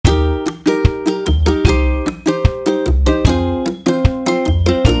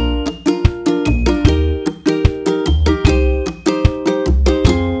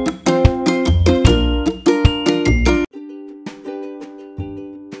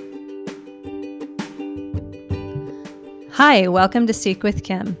Hi, welcome to Seek with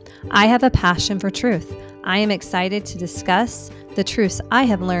Kim. I have a passion for truth. I am excited to discuss the truths I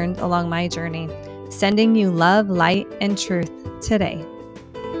have learned along my journey, sending you love, light, and truth today.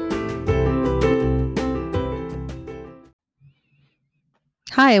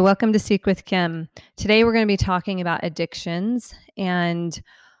 Hi, welcome to Seek with Kim. Today we're going to be talking about addictions and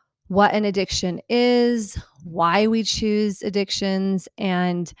what an addiction is, why we choose addictions,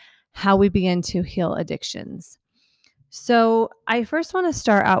 and how we begin to heal addictions. So I first want to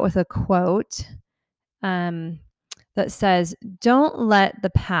start out with a quote that says, "Don't let the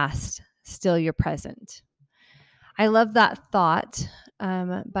past steal your present." I love that thought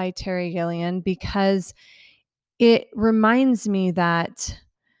by Terry Gilliam because it reminds me that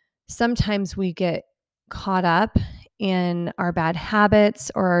sometimes we get caught up in our bad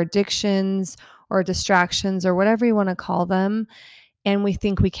habits or our addictions or distractions or whatever you want to call them, and we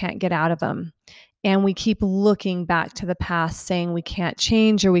think we can't get out of them. And we keep looking back to the past saying we can't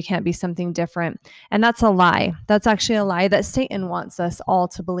change or we can't be something different. And that's a lie. That's actually a lie that Satan wants us all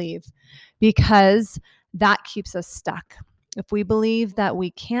to believe, because that keeps us stuck. If we believe that we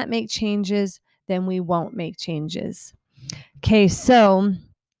can't make changes, then we won't make changes. Okay, so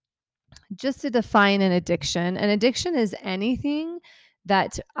just to define an addiction is anything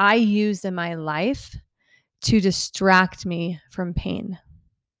that I use in my life to distract me from pain.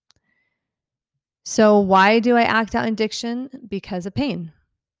 So why do I act out addiction? Because of pain.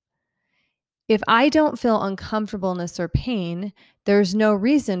 If I don't feel uncomfortableness or pain, there's no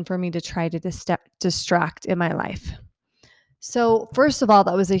reason for me to try to distract in my life. So first of all,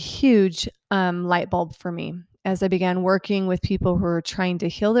 that was a huge light bulb for me as I began working with people who were trying to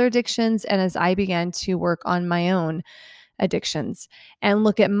heal their addictions, and as I began to work on my own addictions and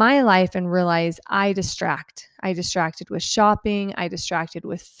look at my life and realize I distract. I distracted with shopping. I distracted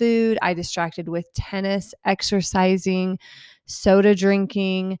with food. I distracted with tennis, exercising, soda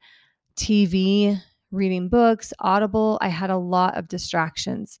drinking, TV, reading books, Audible. I had a lot of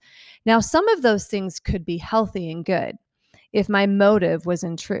distractions. Now, some of those things could be healthy and good if my motive was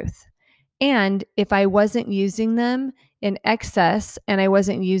in truth. And if I wasn't using them in excess and I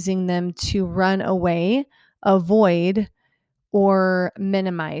wasn't using them to run away, avoid, or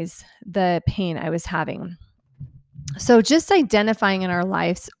minimize the pain I was having. So just identifying in our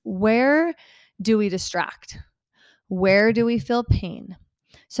lives, where do we distract? Where do we feel pain?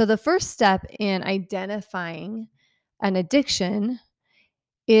 So the first step in identifying an addiction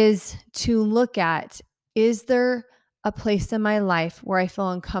is to look at, is there a place in my life where I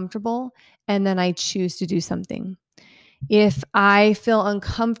feel uncomfortable and then I choose to do something? If I feel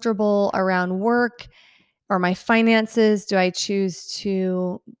uncomfortable around work or my finances, do I choose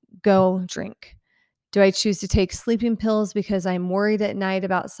to go drink? Do I choose to take sleeping pills because I'm worried at night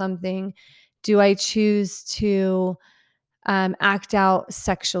about something? Do I choose to act out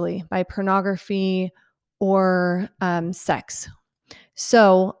sexually by pornography or sex?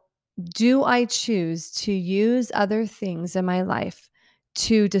 So, do I choose to use other things in my life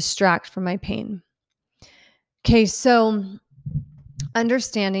to distract from my pain? Okay, so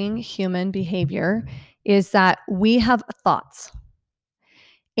understanding human behavior is that we have thoughts,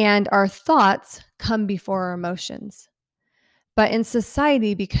 and our thoughts come before our emotions. But in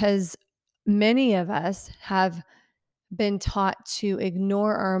society, because many of us have been taught to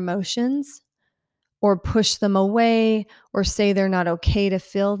ignore our emotions or push them away or say they're not okay to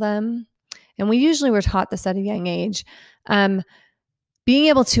feel them, and we usually were taught this at a young age, being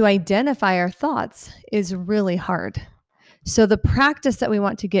able to identify our thoughts is really hard. So the practice that we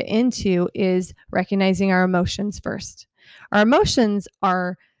want to get into is recognizing our emotions first. Our emotions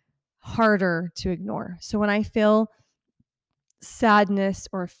are harder to ignore. So when I feel sadness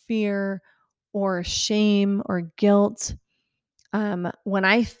or fear or shame or guilt, when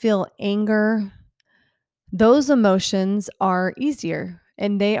I feel anger, those emotions are easier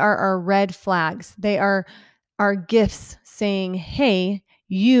and they are our red flags. They are our gifts saying, hey,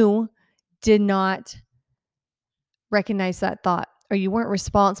 you did not recognize that thought, or you weren't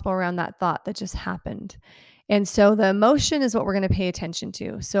responsible around that thought that just happened. And so the emotion is what we're going to pay attention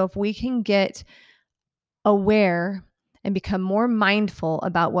to. So if we can get aware and become more mindful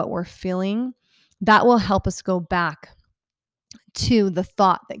about what we're feeling, that will help us go back to the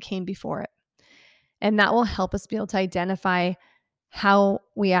thought that came before it. And that will help us be able to identify how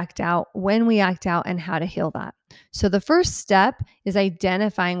we act out, when we act out, and how to heal that. So the first step is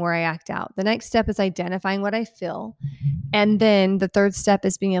identifying where I act out. The next step is identifying what I feel. And then the third step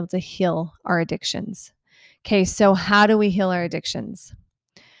is being able to heal our addictions. Okay, so how do we heal our addictions?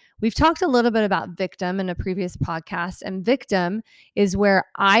 We've talked a little bit about victim in a previous podcast, and victim is where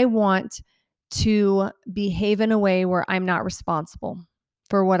I want to behave in a way where I'm not responsible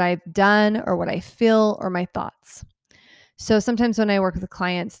for what I've done or what I feel or my thoughts. So sometimes when I work with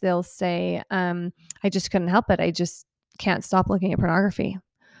clients, they'll say, I just couldn't help it. I just can't stop looking at pornography.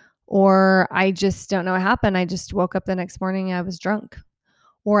 Or I just don't know what happened. I just woke up the next morning, I was drunk.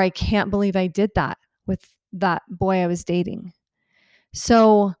 Or I can't believe I did that with that boy I was dating.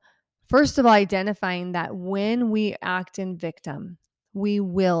 So, first of all, identifying that when we act in victim, we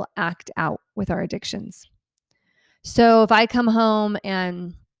will act out with our addictions. So, if I come home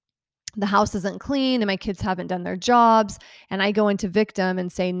and the house isn't clean and my kids haven't done their jobs, and I go into victim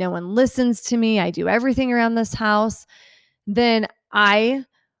and say, no one listens to me, I do everything around this house, then I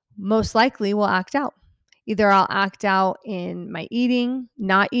most likely will act out. Either I'll act out in my eating,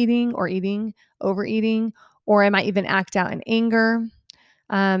 not eating, or eating, overeating, or I might even act out in anger.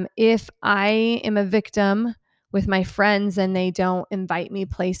 If I am a victim with my friends and they don't invite me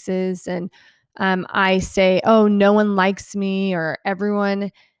places, and I say, oh, no one likes me, or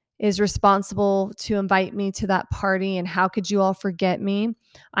everyone is responsible to invite me to that party, and how could you all forget me?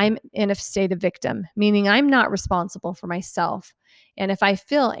 I'm in a state of victim, meaning I'm not responsible for myself. And if I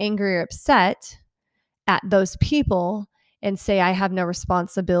feel angry or upset at those people and say I have no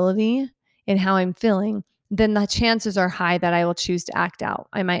responsibility in how I'm feeling, then the chances are high that I will choose to act out.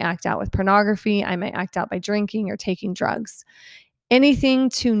 I might act out with pornography. I might act out by drinking or taking drugs, anything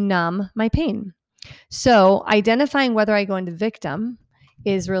to numb my pain. So identifying whether I go into victim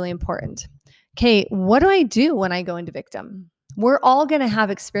is really important. Okay, what do I do when I go into victim? We're all going to have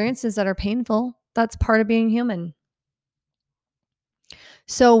experiences that are painful. That's part of being human.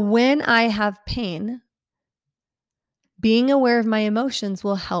 So when I have pain, being aware of my emotions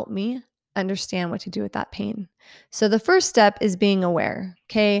will help me understand what to do with that pain. So the first step is being aware.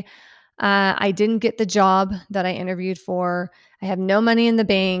 Okay. I didn't get the job that I interviewed for. I have no money in the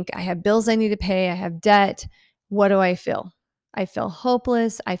bank. I have bills I need to pay. I have debt. What do I feel? I feel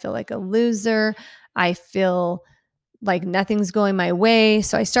hopeless. I feel like a loser. I feel like nothing's going my way.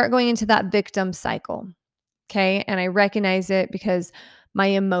 So I start going into that victim cycle. Okay. And I recognize it because my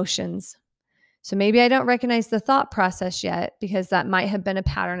emotions. So maybe I don't recognize the thought process yet because that might have been a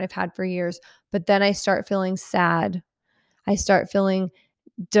pattern I've had for years. But then I start feeling sad. I start feeling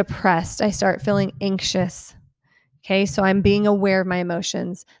depressed. I start feeling anxious. Okay. So I'm being aware of my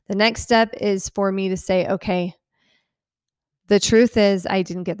emotions. The next step is for me to say, okay, the truth is I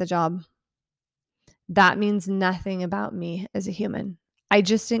didn't get the job. That means nothing about me as a human. I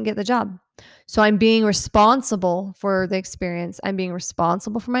just didn't get the job. So I'm being responsible for the experience. I'm being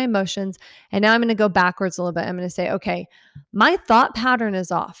responsible for my emotions. And now I'm going to go backwards a little bit. I'm going to say, okay, my thought pattern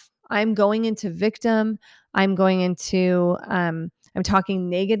is off. I'm going into victim. I'm going into, I'm talking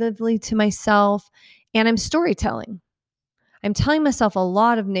negatively to myself, and I'm storytelling. I'm telling myself a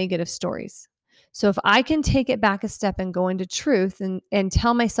lot of negative stories. So if I can take it back a step and go into truth and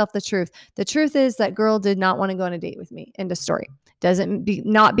tell myself the truth is that girl did not want to go on a date with me. End of story.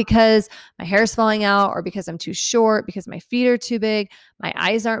 Not because my hair is falling out or because I'm too short, because my feet are too big, my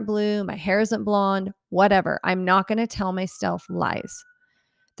eyes aren't blue, my hair isn't blonde, whatever. I'm not going to tell myself lies.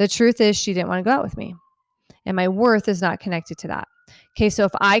 The truth is she didn't want to go out with me, and my worth is not connected to that. Okay, so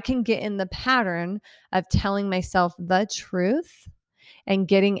if I can get in the pattern of telling myself the truth and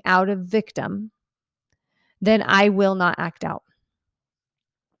getting out of victim, then I will not act out.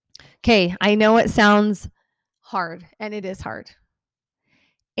 Okay, I know it sounds hard, and it is hard.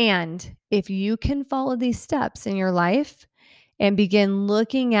 And if you can follow these steps in your life and begin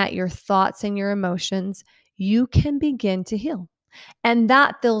looking at your thoughts and your emotions, you can begin to heal. And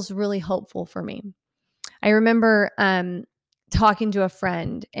that feels really hopeful for me. I remember talking to a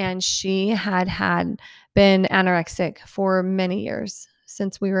friend, and she had been anorexic for many years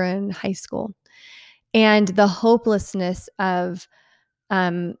since we were in high school. And the hopelessness of,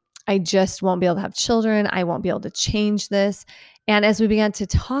 I just won't be able to have children. I won't be able to change this. And as we began to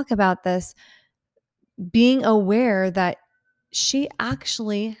talk about this, being aware that she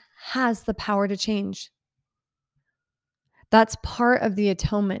actually has the power to change. That's part of the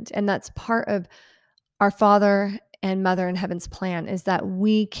atonement. And that's part of our Father and Mother in Heaven's plan, is that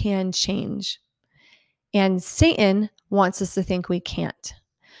we can change. And Satan wants us to think we can't.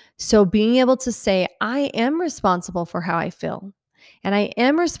 So being able to say, I am responsible for how I feel, and I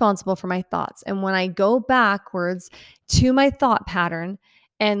am responsible for my thoughts. And when I go backwards to my thought pattern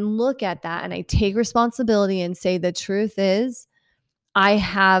and look at that, and I take responsibility and say, the truth is, I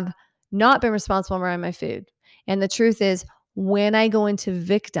have not been responsible around my food. And the truth is, when I go into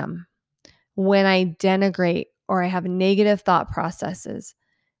victim, when I denigrate or I have negative thought processes,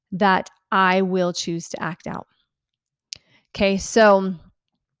 that I will choose to act out. Okay, so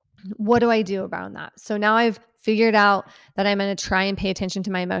What do I do around that? So now I've figured out that I'm going to try and pay attention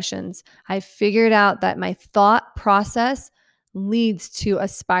to my emotions. I've figured out that my thought process leads to a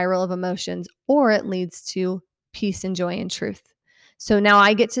spiral of emotions, or it leads to peace and joy and truth. So now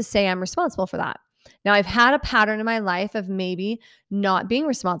I get to say I'm responsible for that. Now I've had a pattern in my life of maybe not being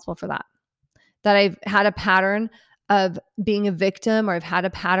responsible for that I've had a pattern of being a victim, or I've had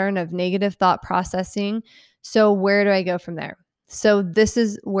a pattern of negative thought processing. So where do I go from there? So this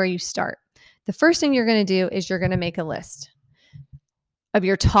is where you start. The first thing you're going to do is you're going to make a list of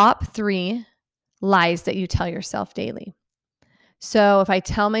your top 3 lies that you tell yourself daily. So if I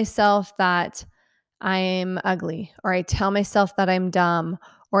tell myself that I'm ugly, or I tell myself that I'm dumb,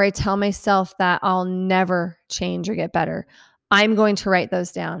 or I tell myself that I'll never change or get better, I'm going to write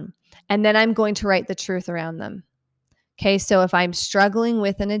those down. And then I'm going to write the truth around them. Okay. So if I'm struggling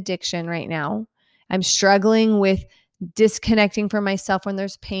with an addiction right now, I'm struggling with disconnecting from myself when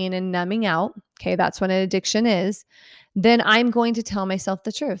there's pain and numbing out. Okay. That's what an addiction is. Then I'm going to tell myself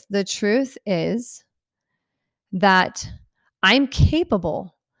the truth. The truth is that I'm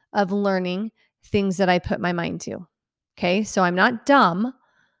capable of learning things that I put my mind to. Okay. So I'm not dumb.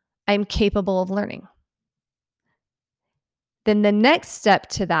 I'm capable of learning. Then the next step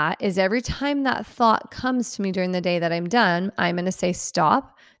to that is every time that thought comes to me during the day that I'm done, I'm going to say,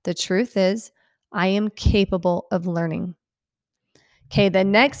 stop. The truth is, I am capable of learning. Okay. The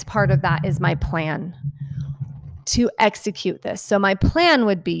next part of that is my plan to execute this. So my plan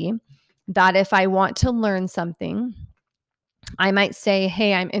would be that if I want to learn something, I might say,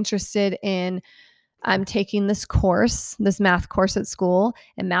 hey, I'm interested in I'm taking this course, this math course at school,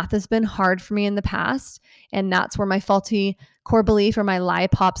 and math has been hard for me in the past. And that's where my faulty core belief or my lie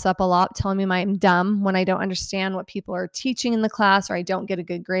pops up a lot, telling me I'm dumb when I don't understand what people are teaching in the class, or I don't get a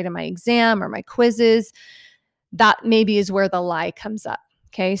good grade on my exam or my quizzes. That maybe is where the lie comes up.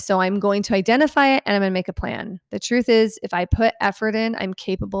 Okay, so I'm going to identify it and I'm going to make a plan. The truth is, if I put effort in, I'm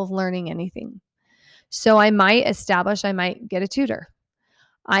capable of learning anything. So I might get a tutor.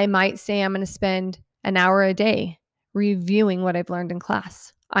 I might say I'm going to spend an hour a day reviewing what I've learned in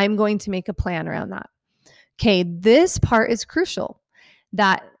class. I'm going to make a plan around that. Okay, this part is crucial,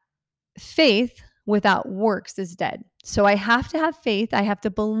 that faith without works is dead. So I have to have faith. I have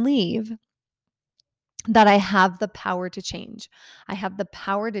to believe that I have the power to change. I have the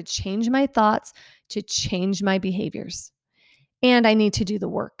power to change my thoughts, to change my behaviors. And I need to do the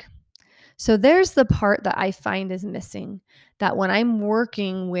work. So there's the part that I find is missing, that when I'm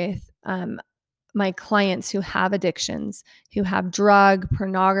working with my clients who have addictions, who have drug,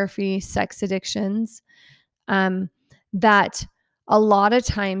 pornography, sex addictions, that a lot of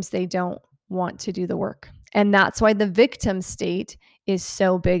times they don't want to do the work. And that's why the victim state is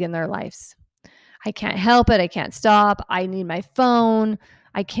so big in their lives. I can't help it. I can't stop. I need my phone.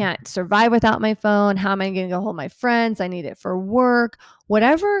 I can't survive without my phone. How am I going to go hold my friends? I need it for work.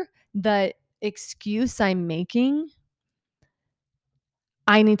 Whatever the excuse I'm making,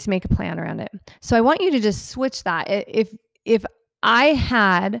 I need to make a plan around it. So I want you to just switch that. If I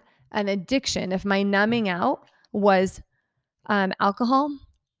had an addiction, if my numbing out was alcohol,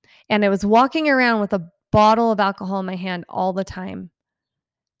 and I was walking around with a bottle of alcohol in my hand all the time,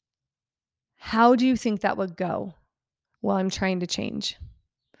 how do you think that would go while I'm trying to change?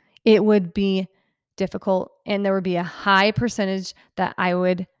 It would be difficult, and there would be a high percentage that I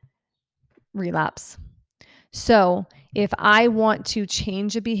would relapse. So if I want to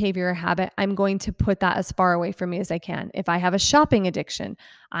change a behavior or habit, I'm going to put that as far away from me as I can. If I have a shopping addiction,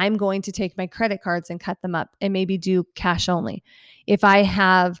 I'm going to take my credit cards and cut them up and maybe do cash only. If I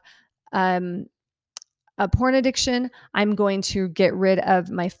have a porn addiction, I'm going to get rid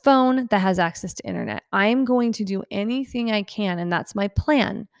of my phone that has access to internet. I'm going to do anything I can, and that's my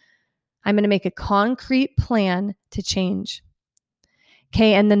plan. I'm going to make a concrete plan to change.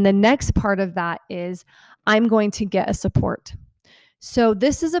 Okay, and then the next part of that is I'm going to get a support. So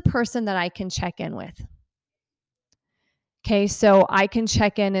this is a person that I can check in with. Okay, so I can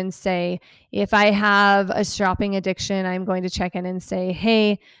check in and say, if I have a shopping addiction, I'm going to check in and say,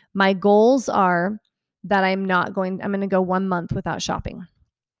 hey, my goals are that I'm going to go 1 month without shopping.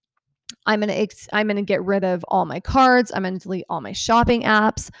 I'm going to get rid of all my cards. I'm going to delete all my shopping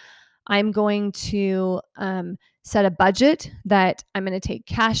apps. I'm going to set a budget that I'm going to take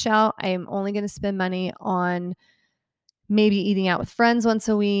cash out. I'm only going to spend money on maybe eating out with friends once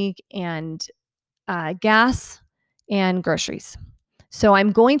a week and gas and groceries. So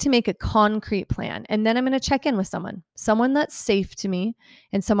I'm going to make a concrete plan, and then I'm going to check in with someone that's safe to me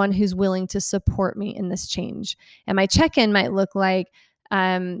and someone who's willing to support me in this change. And my check-in might look like,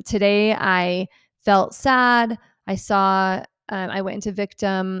 today I felt sad. I went into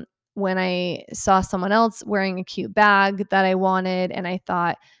victim when I saw someone else wearing a cute bag that I wanted, and I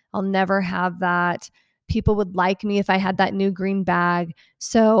thought, I'll never have that. People would like me if I had that new green bag.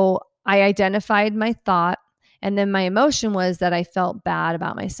 So I identified my thought. And then my emotion was that I felt bad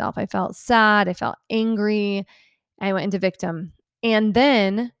about myself. I felt sad. I felt angry. I went into victim. And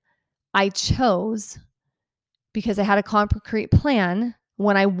then I chose, because I had a concrete plan,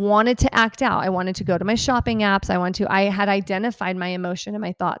 when I wanted to act out. I wanted to go to my shopping apps. I had identified my emotion and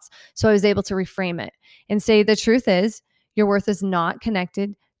my thoughts. So I was able to reframe it and say, the truth is, your worth is not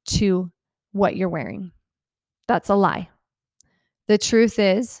connected to what you're wearing. That's a lie. The truth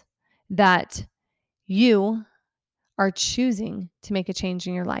is that you are choosing to make a change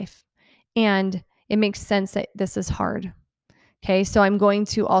in your life. And it makes sense that this is hard. Okay, so I'm going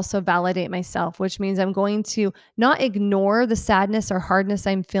to also validate myself, which means I'm going to not ignore the sadness or hardness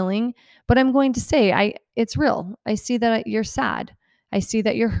I'm feeling, but I'm going to say, it's real. I see that you're sad. I see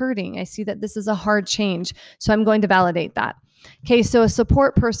that you're hurting. I see that this is a hard change. So I'm going to validate that. Okay, so a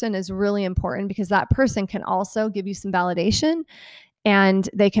support person is really important because that person can also give you some validation, and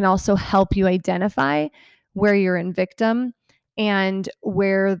they can also help you identify where you're in victim and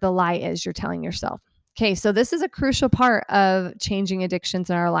where the lie is you're telling yourself. Okay, so this is a crucial part of changing addictions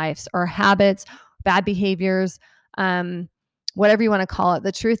in our lives, or habits, bad behaviors, whatever you want to call it.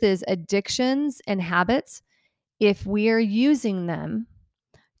 The truth is, addictions and habits, if we are using them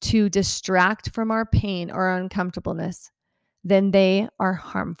to distract from our pain or uncomfortableness, then they are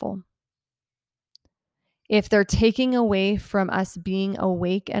harmful. If they're taking away from us being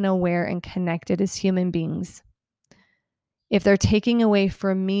awake and aware and connected as human beings, if they're taking away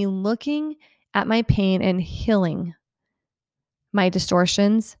from me looking at my pain and healing my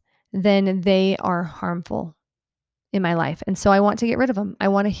distortions, then they are harmful in my life. And so I want to get rid of them. I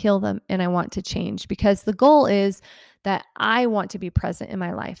want to heal them, and I want to change, because the goal is that I want to be present in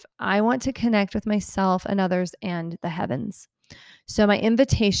my life. I want to connect with myself and others and the heavens. So my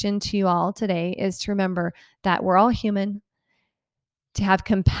invitation to you all today is to remember that we're all human, to have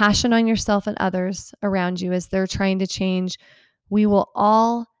compassion on yourself and others around you as they're trying to change. We will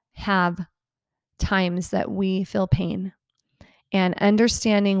all have times that we feel pain, and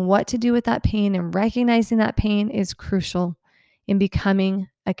understanding what to do with that pain and recognizing that pain is crucial in becoming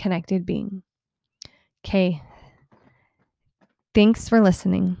a connected being. Okay. Thanks for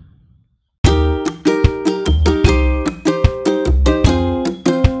listening.